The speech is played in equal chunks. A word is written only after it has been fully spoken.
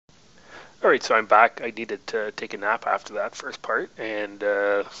Alright, so I'm back. I needed to take a nap after that first part and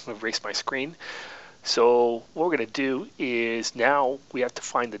erase my screen. So what we're going to do is now we have to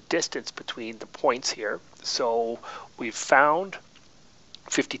find the distance between the points here. So we've found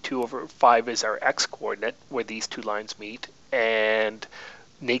 52 over 5 is our x-coordinate where these two lines meet, and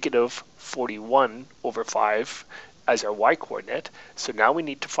negative 41 over 5 as our y-coordinate. So now we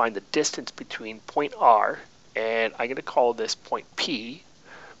need to find the distance between point R, and I'm going to call this point P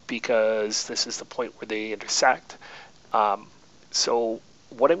because this is the point where they intersect. So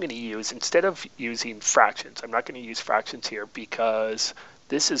what I'm going to use, instead of using fractions, I'm not going to use fractions here because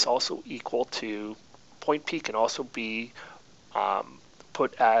this is also equal to, point P can also be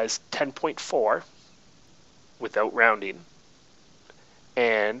put as 10.4 without rounding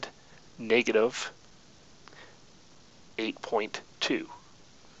and negative 8.2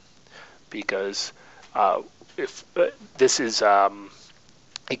 because if this is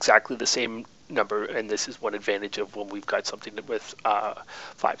exactly the same number, and this is one advantage of when we've got something with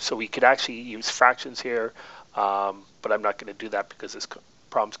 5. So we could actually use fractions here, but I'm not going to do that because this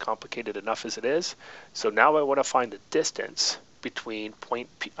problem's complicated enough as it is. So now I want to find the distance between point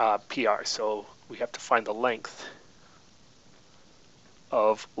PR. So we have to find the length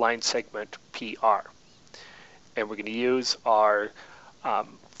of line segment PR. And we're going to use our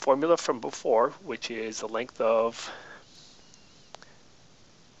formula from before, which is the length of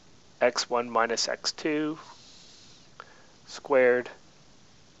x1 minus x2 squared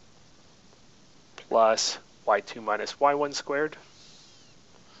plus y2 minus y1 squared,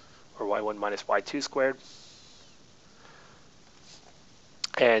 or y1 minus y2 squared.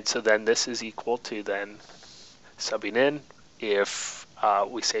 And so then this is equal to then subbing in, if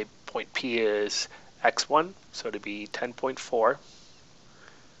we say point P is x1, so to be 10.4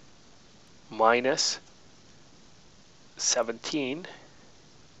 minus 17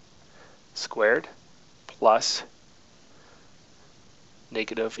 squared plus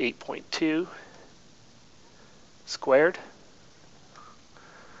negative 8.2 squared.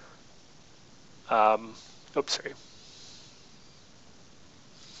 Oops, sorry.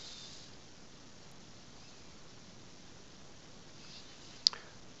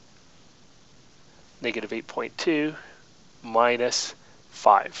 Negative 8.2 minus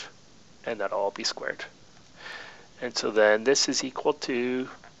 5, and that'll all be squared. And so then this is equal to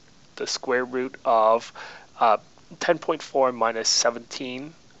the square root of 10.4 minus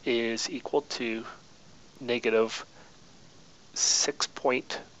 17 is equal to negative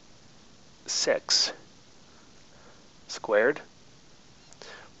 6.6 squared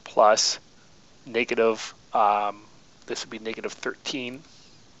plus negative, this would be negative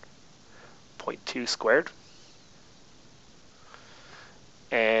 13.2 squared.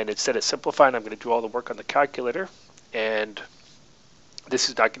 And instead of simplifying, I'm going to do all the work on the calculator, and this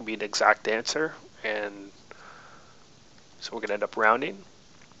is not going to be an exact answer, and so we're going to end up rounding.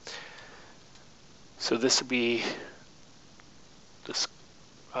 So this would be this,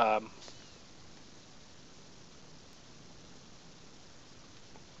 so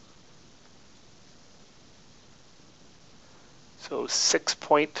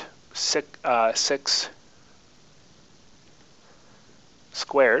 6.6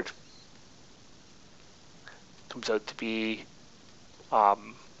 squared comes out to be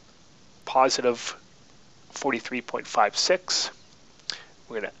positive 43.56.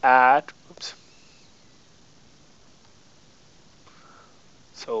 We're going to add, oops,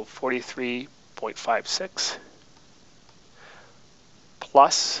 so 43.56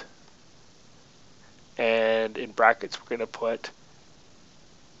 plus, and in brackets we're going to put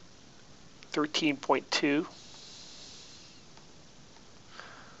 13.2,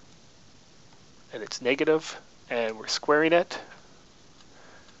 and it's negative, and we're squaring it.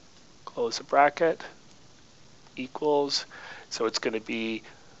 Close the bracket, equals, so it's going to be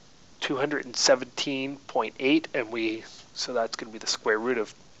 217.8, and so that's going to be the square root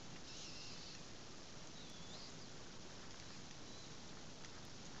of,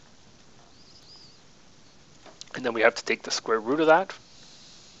 and then we have to take the square root of that,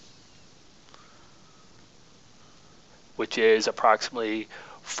 which is approximately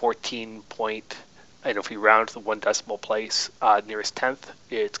 14 point, and if we round to the 1 decimal place nearest tenth,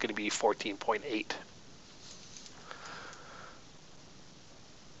 it's going to be 14.8.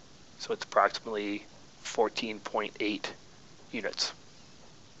 So it's approximately 14.8 units.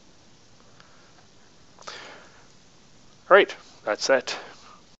 All right, that's it.